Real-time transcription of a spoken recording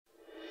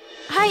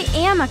I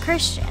am a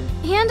Christian,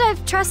 and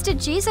I've trusted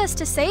Jesus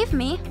to save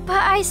me,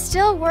 but I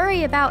still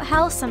worry about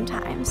hell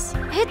sometimes.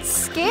 It's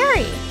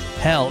scary.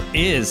 Hell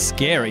is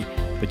scary,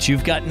 but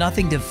you've got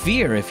nothing to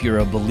fear if you're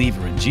a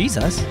believer in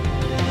Jesus.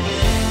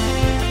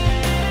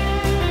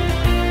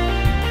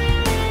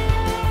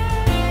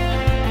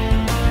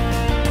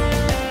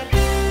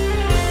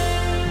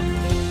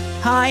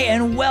 Hi,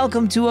 and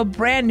welcome to a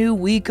brand new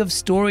week of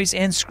stories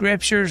and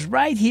scriptures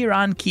right here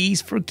on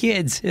Keys for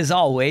Kids. As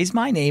always,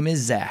 my name is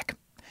Zach.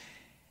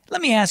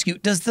 Let me ask you,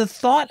 does the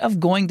thought of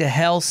going to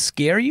hell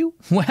scare you?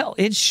 Well,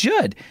 it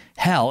should.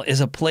 Hell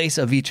is a place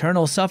of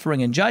eternal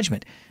suffering and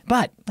judgment.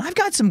 But I've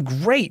got some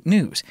great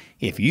news.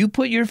 If you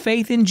put your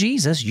faith in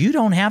Jesus, you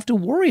don't have to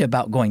worry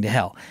about going to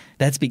hell.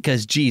 That's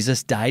because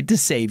Jesus died to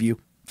save you.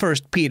 1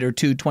 Peter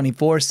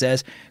 2:24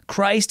 says,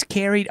 Christ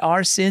carried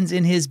our sins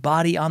in his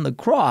body on the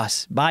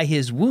cross. By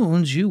his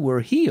wounds you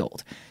were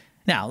healed.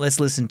 Now, let's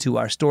listen to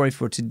our story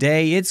for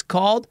today. It's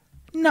called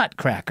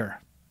Nutcracker.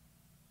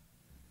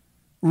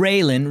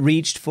 Raelyn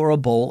reached for a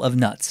bowl of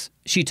nuts.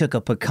 She took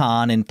a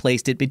pecan and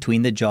placed it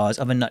between the jaws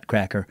of a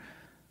nutcracker.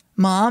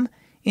 "Mom,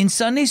 in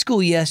Sunday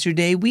school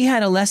yesterday, we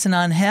had a lesson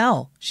on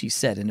hell," she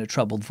said in a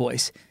troubled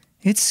voice.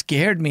 "It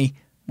scared me.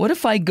 What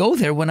if I go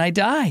there when I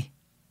die?"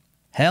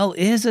 "Hell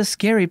is a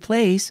scary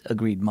place,"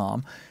 agreed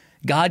Mom.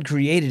 "God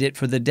created it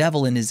for the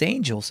devil and his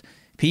angels.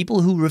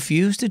 People who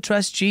refuse to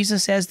trust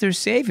Jesus as their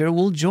Savior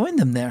will join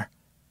them there."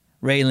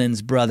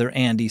 Raelyn's brother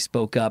Andy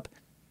spoke up.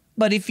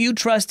 "But if you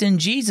trust in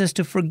Jesus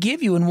to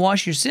forgive you and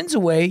wash your sins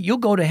away, you'll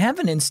go to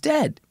heaven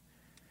instead."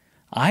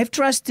 "I've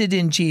trusted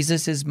in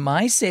Jesus as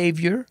my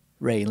Savior,"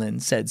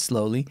 Raelyn said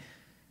slowly,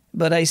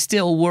 "but I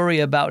still worry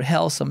about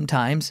hell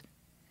sometimes."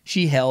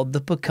 She held the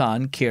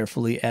pecan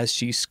carefully as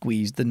she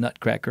squeezed the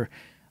nutcracker,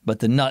 but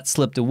the nut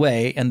slipped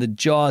away and the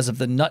jaws of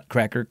the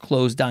nutcracker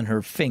closed on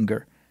her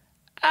finger.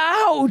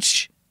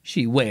 "Ouch!"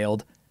 she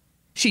wailed.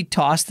 She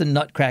tossed the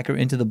nutcracker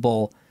into the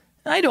bowl.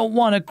 "I don't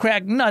want to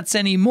crack nuts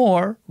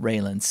anymore,"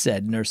 Raelyn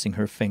said, nursing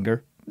her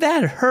finger.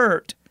 "That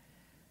hurt."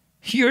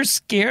 "You're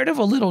scared of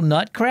a little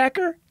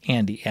nutcracker?"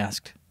 Andy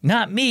asked.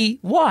 "Not me.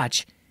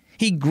 Watch."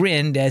 He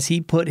grinned as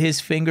he put his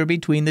finger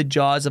between the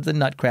jaws of the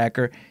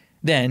nutcracker.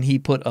 Then he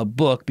put a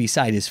book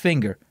beside his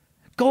finger.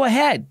 "Go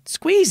ahead,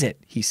 squeeze it,"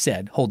 he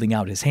said, holding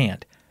out his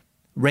hand.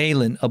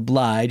 Raelyn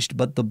obliged,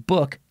 but the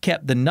book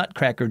kept the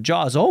nutcracker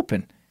jaws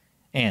open.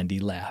 Andy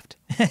laughed.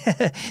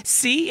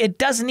 "See, it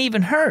doesn't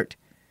even hurt."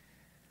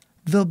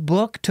 "The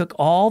book took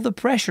all the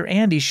pressure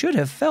Andy should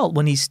have felt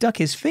when he stuck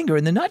his finger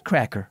in the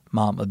nutcracker,"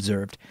 Mom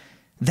observed.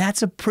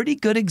 "That's a pretty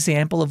good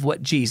example of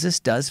what Jesus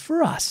does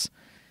for us."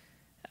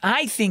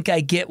 "I think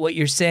I get what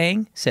you're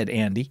saying," said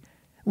Andy.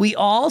 "We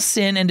all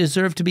sin and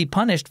deserve to be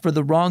punished for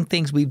the wrong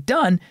things we've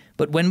done,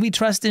 but when we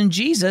trust in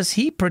Jesus,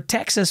 he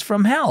protects us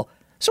from hell,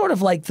 sort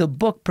of like the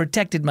book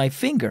protected my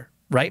finger.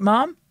 Right,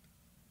 Mom?"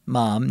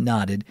 Mom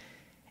nodded.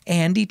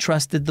 "Andy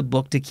trusted the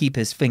book to keep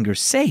his finger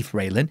safe,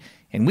 Raelyn,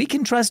 and we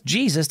can trust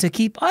Jesus to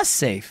keep us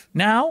safe,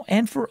 now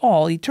and for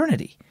all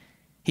eternity.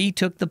 He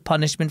took the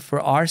punishment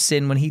for our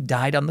sin when he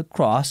died on the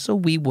cross so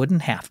we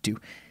wouldn't have to.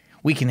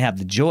 We can have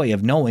the joy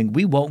of knowing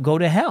we won't go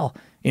to hell.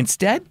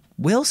 Instead,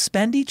 we'll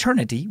spend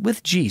eternity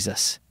with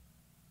Jesus."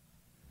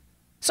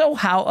 So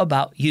how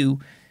about you?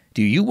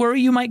 Do you worry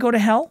you might go to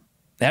hell?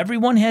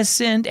 Everyone has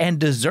sinned and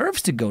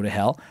deserves to go to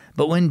hell,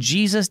 but when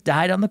Jesus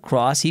died on the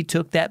cross, he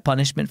took that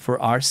punishment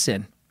for our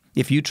sin.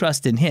 If you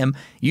trust in him,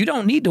 you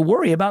don't need to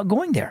worry about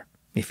going there.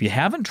 If you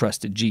haven't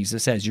trusted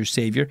Jesus as your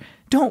Savior,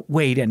 don't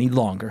wait any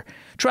longer.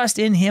 Trust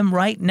in him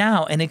right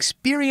now and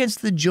experience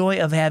the joy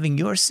of having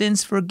your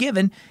sins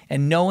forgiven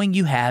and knowing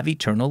you have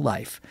eternal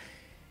life.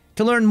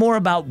 To learn more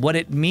about what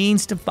it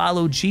means to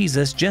follow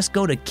Jesus, just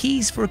go to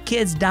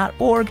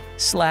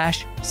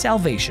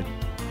keysforkids.org/salvation.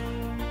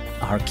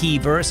 Our key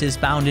verse is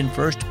found in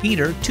 1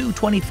 Peter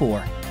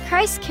 2:24.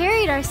 Christ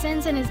carried our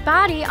sins in his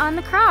body on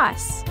the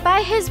cross.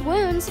 By his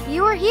wounds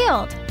you were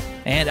healed.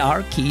 And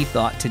our key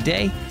thought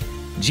today,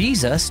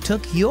 Jesus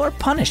took your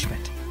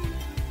punishment.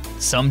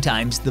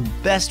 Sometimes the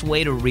best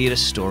way to read a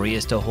story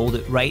is to hold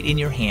it right in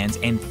your hands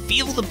and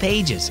feel the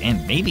pages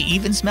and maybe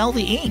even smell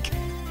the ink.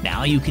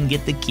 Now you can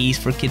get the Keys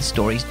for Kids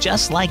stories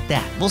just like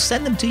that. We'll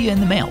send them to you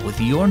in the mail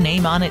with your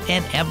name on it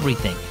and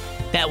everything.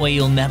 That way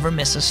you'll never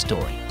miss a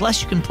story.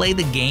 Plus you can play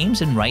the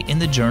games and write in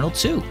the journal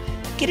too.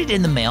 Get it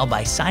in the mail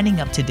by signing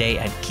up today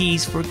at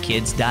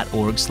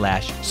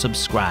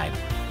keysforkids.org/subscribe.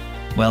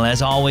 Well,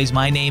 as always,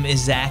 my name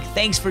is Zach.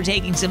 Thanks for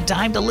taking some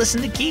time to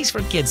listen to Keys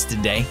for Kids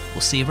today.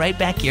 We'll see you right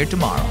back here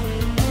tomorrow.